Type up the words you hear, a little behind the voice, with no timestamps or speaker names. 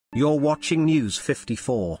You're watching News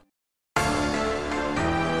 54.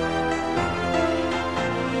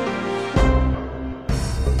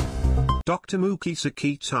 Dr. Mukisa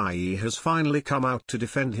Kituyi has finally come out to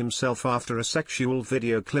defend himself after a sexual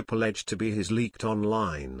video clip alleged to be his leaked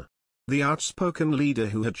online. The outspoken leader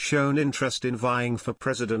who had shown interest in vying for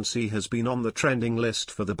presidency has been on the trending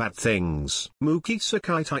list for the bad things. Mukisa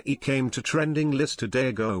Kituyi came to trending list a day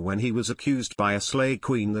ago when he was accused by a slay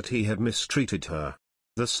queen that he had mistreated her.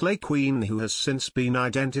 The slay queen, who has since been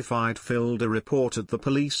identified, filed a report at the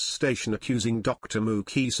police station accusing Dr.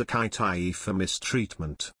 Mukisa Kituyi for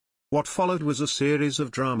mistreatment. What followed was a series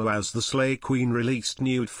of drama as the slay queen released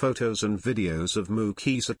nude photos and videos of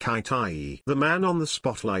Mukisa Kituyi. The man on the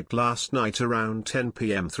spotlight last night around 10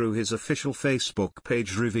 p.m. through his official Facebook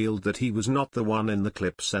page revealed that he was not the one in the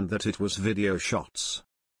clips and that it was video shots.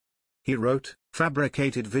 He wrote,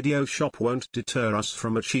 "Fabricated video shop won't deter us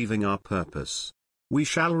from achieving our purpose. We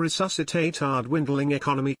shall resuscitate our dwindling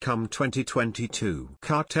economy come 2022.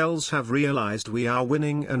 Cartels have realized we are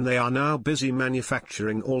winning and they are now busy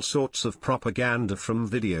manufacturing all sorts of propaganda from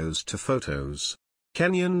videos to photos.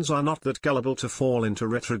 Kenyans are not that gullible to fall into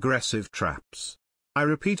retrogressive traps. I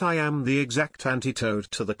repeat, I am the exact antidote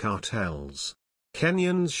to the cartels.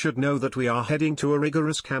 Kenyans should know that we are heading to a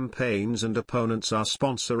rigorous campaigns and opponents are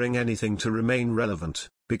sponsoring anything to remain relevant,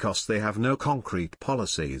 because they have no concrete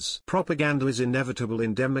policies. Propaganda is inevitable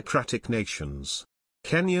in democratic nations.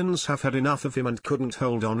 Kenyans have had enough of him and couldn't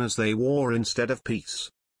hold on as they war instead of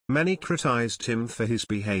peace. Many criticized him for his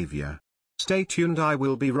behavior. Stay tuned, I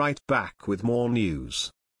will be right back with more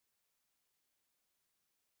news."